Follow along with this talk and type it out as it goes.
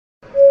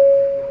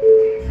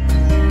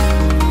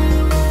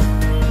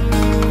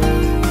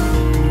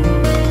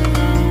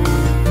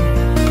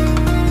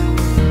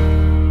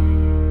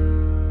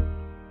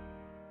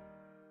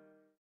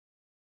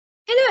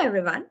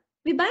everyone,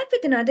 we're back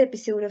with another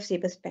episode of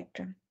Sabre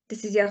Spectrum.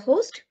 This is your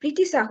host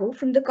Preeti Sahu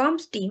from the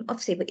comms team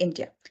of Sabre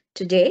India.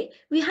 Today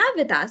we have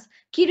with us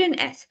Kiran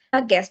S,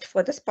 our guest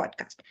for this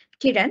podcast.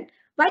 Kiran,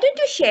 why don't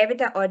you share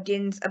with our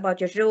audience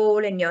about your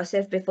role and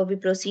yourself before we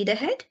proceed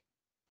ahead?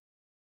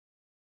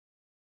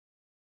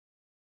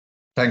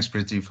 Thanks,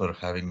 Preeti, for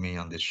having me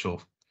on this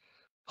show.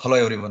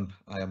 Hello, everyone.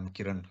 I am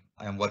Kiran.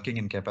 I am working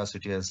in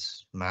capacity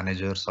as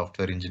manager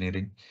software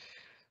engineering.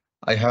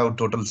 I have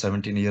total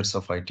 17 years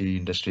of IT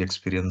industry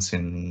experience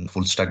in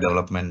full stack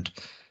development.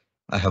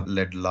 I have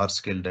led large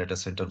scale data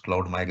center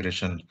cloud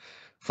migration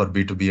for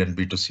B2B and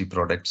B2C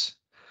products.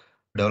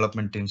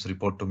 Development teams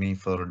report to me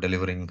for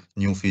delivering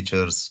new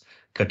features,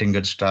 cutting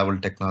edge travel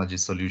technology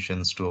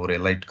solutions to our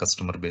elite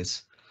customer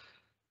base.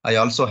 I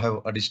also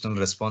have additional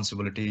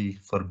responsibility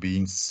for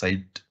being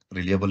site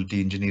reliability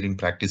engineering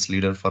practice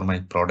leader for my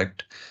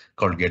product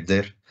called Get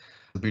There,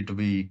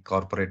 B2B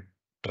corporate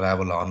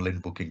travel online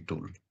booking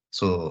tool.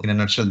 So in a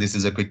nutshell, this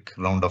is a quick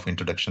round of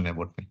introduction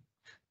about me.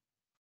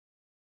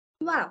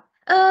 Wow.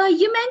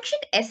 You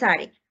mentioned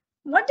SRE.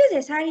 What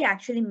does SRE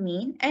actually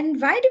mean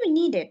and why do we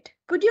need it?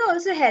 Could you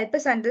also help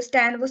us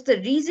understand what's the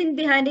reason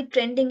behind it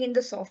trending in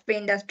the software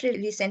industry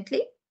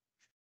recently?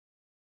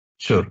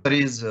 Sure.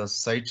 SRE is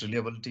site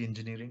reliability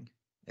engineering.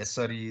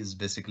 SRE is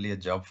basically a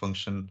job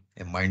function,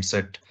 a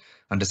mindset,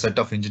 and a set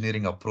of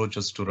engineering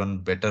approaches to run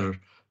better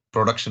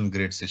production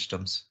grade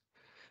systems.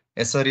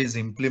 SRE is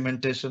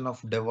implementation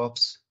of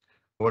DevOps.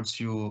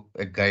 What's you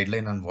a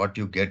guideline on what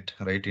you get,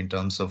 right? In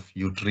terms of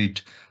you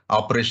treat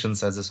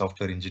operations as a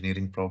software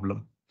engineering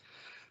problem.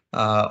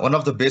 One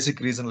of the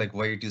basic reason like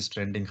why it is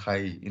trending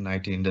high in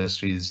IT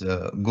industry is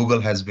Google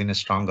has been a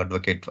strong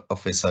advocate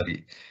of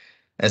SRE.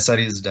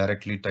 SRE is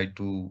directly tied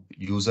to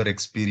user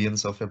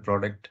experience of a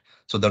product.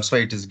 So that's why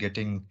it is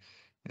getting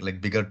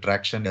like bigger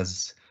traction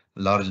as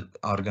large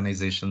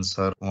organizations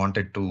are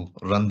wanted to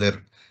run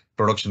their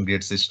production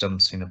grade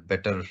systems in a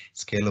better,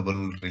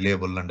 scalable,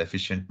 reliable, and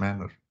efficient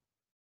manner.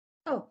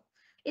 Oh,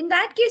 in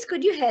that case,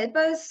 could you help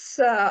us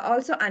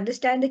also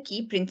understand the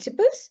key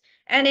principles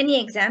and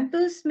any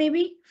examples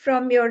maybe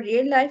from your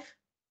real life?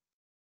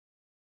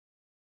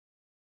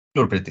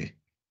 Sure, Preeti.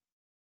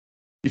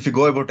 If you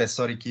go about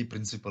SRE key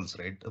principles,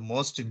 right, the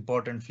most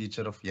important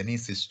feature of any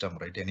system,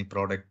 right, any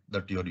product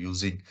that you're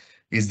using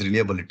is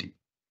reliability.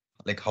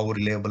 Like how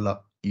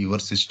reliable your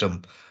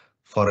system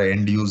for an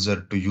end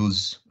user to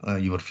use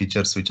your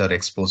features which are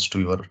exposed to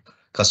your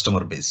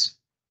customer base.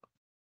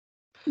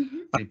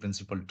 Mhm.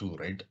 Principle two,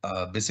 right?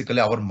 Basically,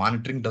 our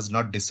monitoring does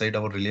not decide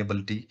our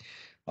reliability,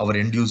 our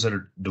end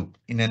user do.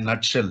 In a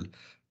nutshell,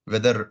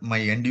 whether my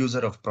end user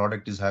of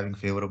product is having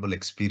favorable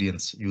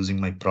experience using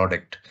my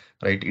product,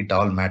 right? It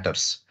all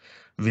matters.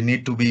 We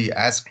need to be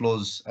as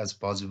close as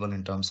possible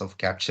in terms of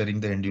capturing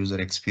the end user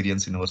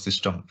experience in our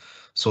system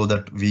so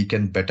that we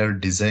can better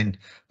design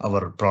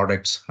our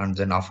products and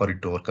then offer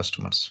it to our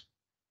customers.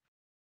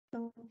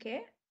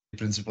 Okay.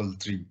 Principle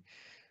three.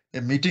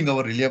 Meeting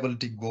our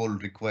reliability goal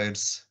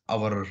requires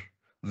our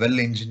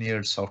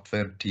well-engineered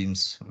software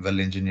teams,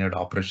 well-engineered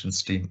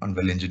operations team, and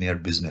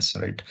well-engineered business,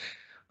 right?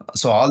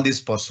 So all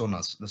these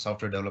personas, the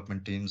software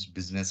development teams,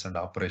 business and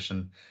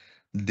operation,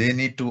 they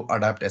need to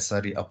adapt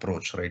SRE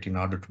approach, right, in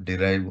order to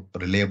derive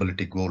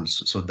reliability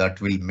goals. So that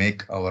will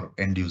make our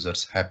end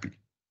users happy.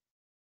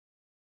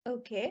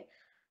 Okay,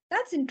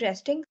 that's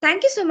interesting.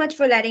 Thank you so much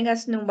for letting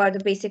us know about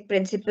the basic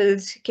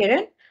principles,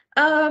 Kiran.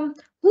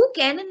 Who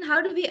can and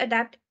how do we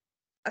adapt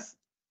as-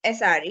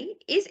 SRE?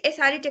 Is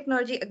SRE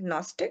technology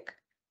agnostic?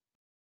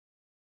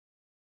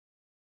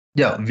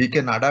 Yeah, we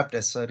can adapt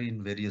SRE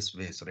in various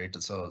ways, right?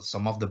 So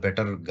some of the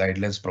better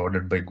guidelines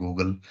provided by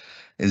Google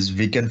is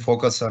we can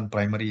focus on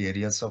primary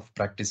areas of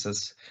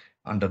practices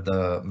under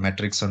the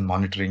metrics and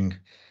monitoring,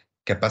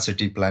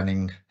 capacity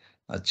planning,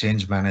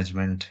 change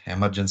management,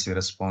 emergency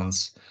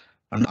response.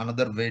 And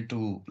another way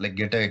to like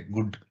get a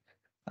good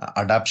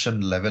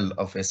adoption level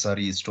of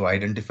SRE is to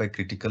identify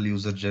critical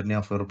user journey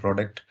of your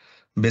product.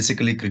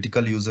 Basically,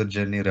 critical user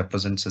journey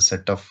represents a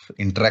set of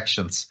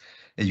interactions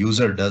a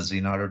user does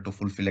in order to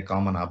fulfill a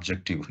common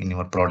objective in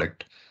your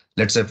product.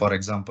 Let's say, for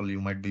example, you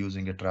might be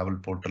using a travel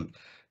portal.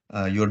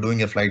 You're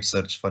doing a flight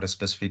search for a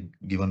specific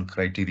given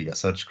criteria,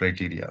 search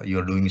criteria.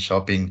 You're doing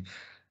shopping,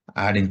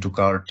 adding to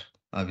cart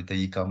with the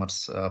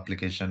e-commerce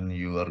application.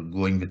 You are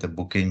going with a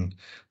booking,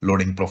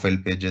 loading profile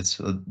pages.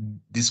 So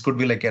this could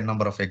be like a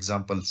number of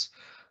examples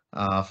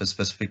of a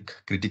specific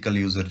critical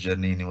user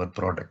journey in your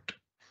product.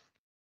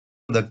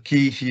 The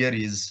key here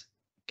is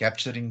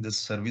capturing the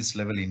service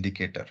level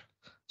indicator.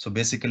 So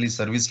basically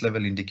service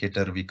level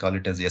indicator, we call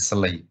it as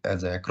SLI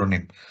as an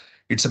acronym.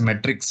 It's a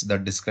metrics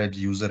that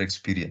describes user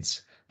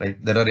experience,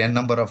 right? There are a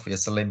number of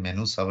SLI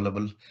menus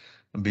available,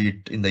 be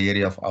it in the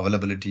area of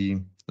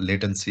availability,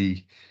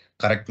 latency,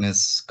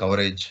 correctness,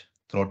 coverage,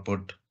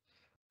 throughput,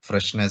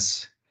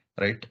 freshness,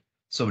 right?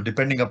 So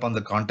depending upon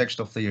the context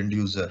of the end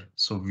user,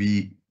 so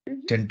we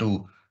Mhm. tend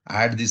to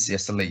add this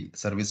SLI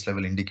service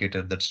level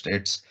indicator that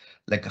states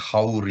like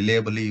how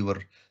reliably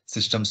your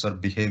systems are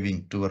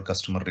behaving to our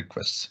customer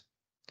requests.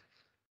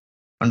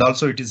 And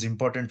also it is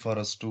important for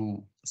us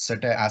to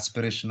set a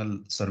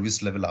aspirational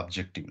service level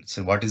objective.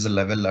 So what is the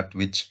level at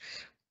which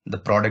the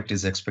product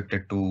is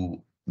expected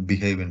to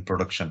behave in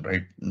production,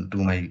 right? To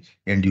my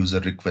end user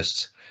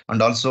requests.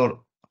 And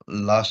also,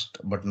 last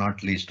but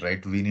not least,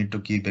 right, we need to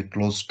keep a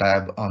close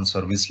tab on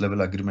service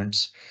level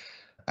agreements.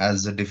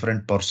 As a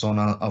different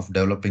persona of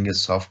developing a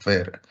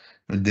software,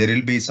 there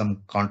will be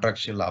some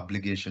contractual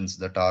obligations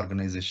that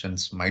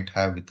organizations might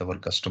have with our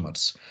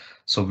customers.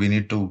 So we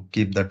need to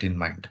keep that in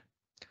mind.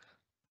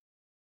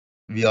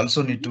 We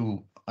also need Mhm.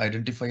 to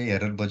identify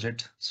error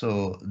budget.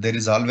 So there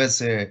is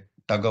always a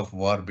tug of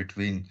war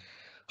between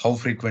how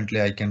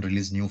frequently I can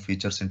release new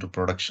features into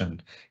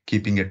production,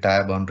 keeping a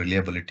tab on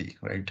reliability,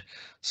 right?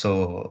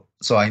 So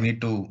I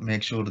need to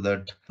make sure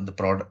that the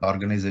product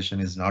organization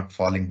is not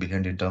falling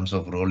behind in terms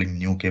of rolling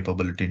new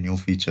capability, new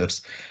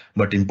features.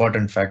 But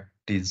important fact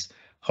is,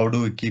 how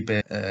do we keep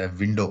a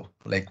window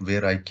like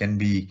where I can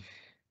be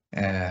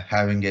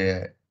having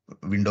a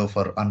window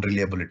for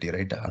unreliability,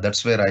 right?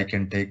 That's where I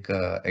can take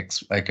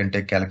I can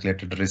take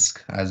calculated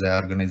risk as an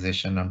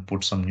organization and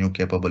put some new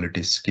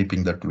capabilities,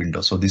 keeping that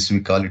window. So this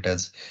we call it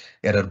as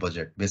error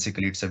budget.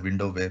 Basically, it's a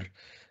window where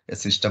a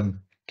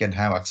system can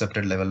have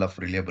accepted level of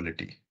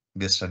reliability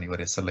based on your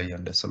SLI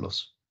and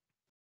SLOs.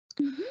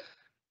 Mhm.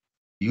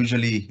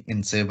 Usually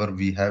in Sabre,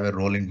 we have a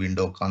rolling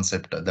window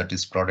concept that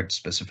is product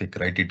specific,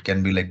 right? It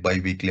can be like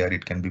bi-weekly or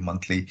it can be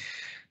monthly.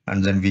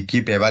 And then we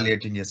keep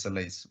evaluating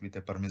SLIs with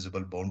a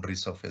permissible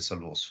boundaries of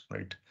SLOs,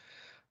 right?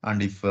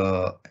 And if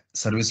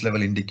service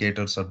level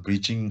indicators are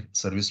breaching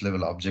service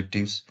level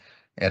objectives,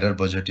 error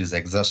budget is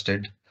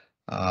exhausted.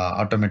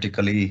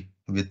 Automatically,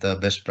 with the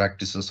best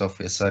practices of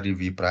SRE,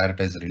 we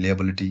prioritize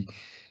reliability.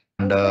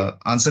 And Okay.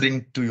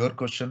 answering to your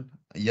question,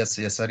 yes,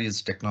 SRE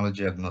is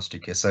technology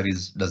agnostic. SRE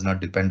does not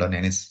depend on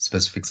any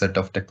specific set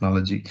of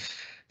technology.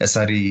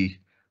 SRE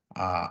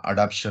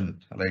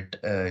adoption, right,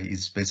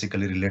 is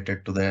basically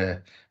related to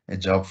the a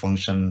job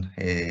function,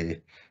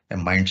 a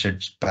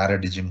mindset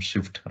paradigm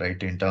shift,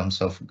 right, in terms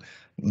of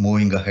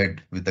moving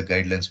ahead with the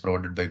guidelines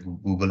provided by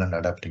Google and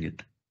adapting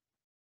it.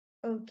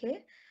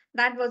 Okay.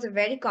 That was a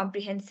very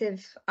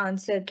comprehensive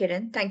answer,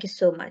 Kiran. Thank you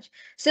so much.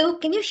 So,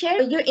 can you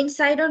share your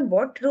insight on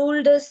what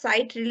role does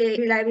site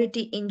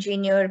reliability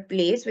engineer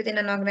plays within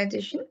an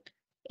organization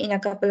in a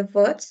couple of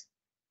words?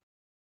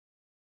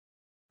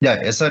 Yeah,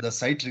 SRE, the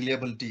site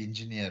reliability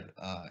engineer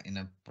in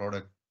a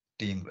product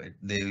team, right?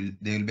 They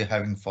will be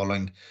having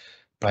following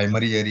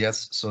primary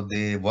areas. So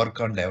they work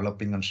on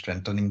developing and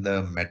strengthening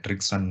the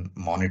metrics and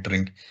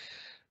monitoring,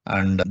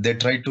 and they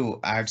try to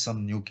add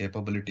some new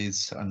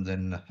capabilities and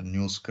then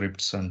new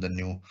scripts and the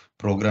new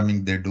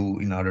programming they do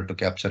in order to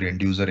capture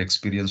end user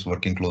experience,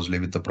 working closely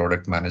with the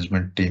product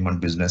management team and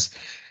business.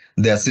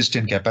 They assist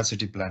in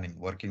capacity planning,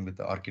 working with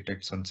the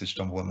architects and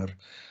system owner.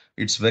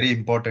 It's very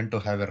important to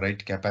have a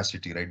right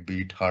capacity, right,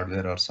 be it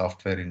hardware or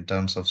software, in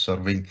terms of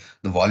serving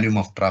the volume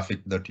of traffic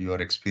that you are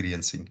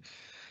experiencing.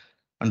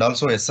 And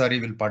also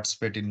SRE will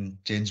participate in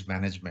change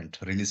management,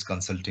 release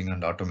consulting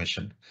and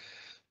automation.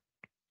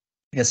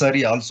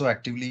 SRE also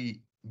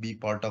actively be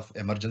part of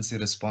emergency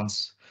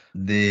response.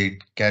 They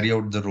carry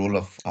out the role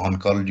of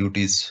on-call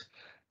duties,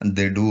 and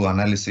they do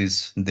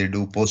analysis, they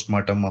do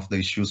postmortem of the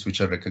issues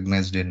which are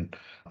recognized in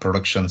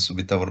productions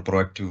with our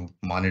proactive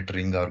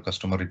monitoring or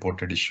customer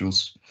reported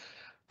issues.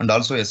 And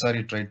also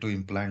SRE tried to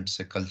implant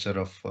a culture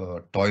of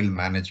toil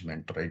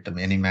management, right?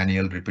 Many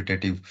manual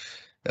repetitive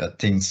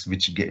things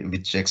which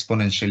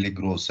exponentially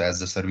grows as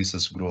the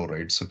services grow,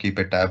 right? So keep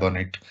a tab on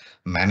it,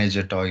 manage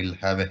a toil,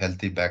 have a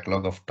healthy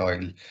backlog of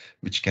toil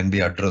which can be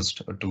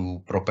addressed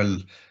to propel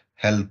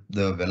help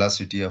the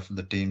velocity of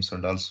the teams,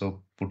 and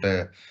also put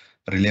a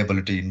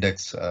reliability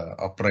index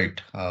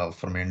upright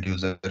from end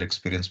user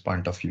experience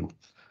point of view.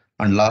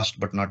 And last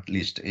but not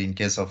least, in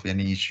case of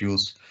any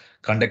issues,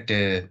 conduct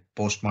a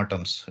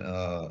postmortems,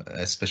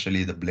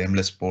 especially the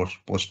blameless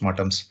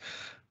postmortems,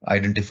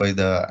 identify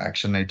the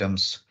action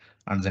items,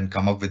 and then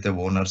come up with the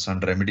owners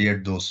and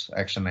remediate those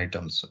action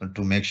items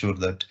to make sure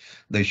that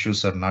the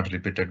issues are not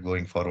repeated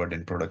going forward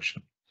in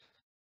production.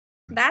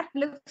 That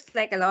looks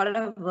like a lot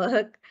of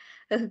work.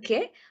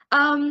 Okay.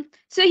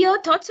 So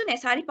your thoughts on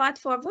SRE path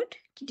forward?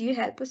 Do you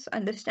help us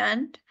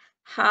understand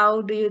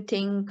how do you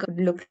think would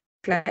look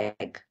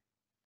like?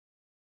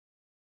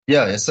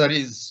 Yeah, SRE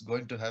is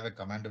going to have a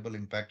commendable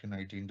impact in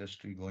IT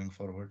industry going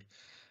forward,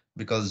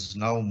 because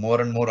now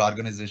more and more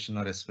organizations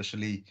are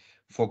especially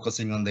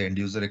focusing on the end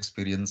user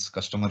experience,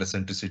 customer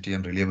centricity,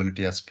 and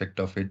reliability aspect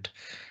of it.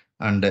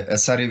 And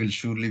SRE will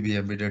surely be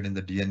embedded in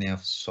the DNA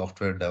of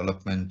software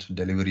development,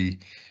 delivery,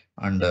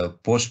 and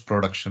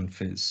post-production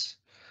phase.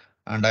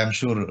 And I'm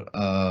sure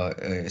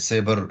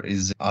Sabre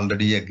is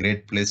already a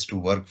great place to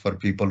work for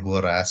people who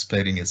are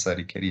aspiring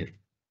SRE career.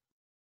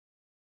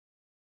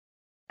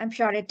 I'm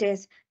sure it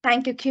is.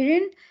 Thank you,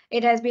 Kiran.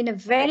 It has been a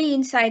very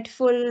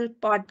insightful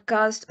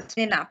podcast. It's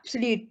been an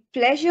absolute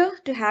pleasure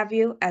to have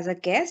you as a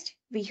guest.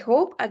 We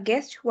hope our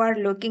guests who are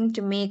looking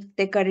to make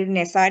their career in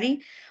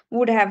SRE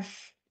would have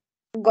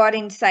got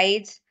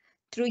insights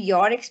through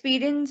your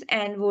experience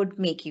and would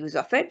make use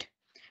of it.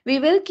 We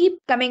will keep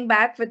coming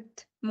back with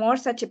more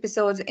such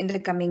episodes in the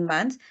coming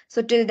months.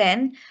 So till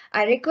then,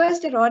 I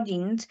request our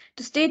audience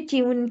to stay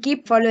tuned,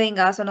 keep following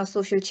us on our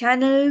social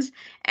channels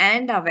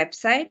and our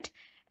website,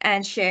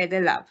 and share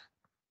the love.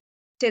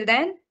 Till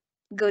then,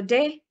 good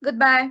day,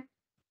 goodbye.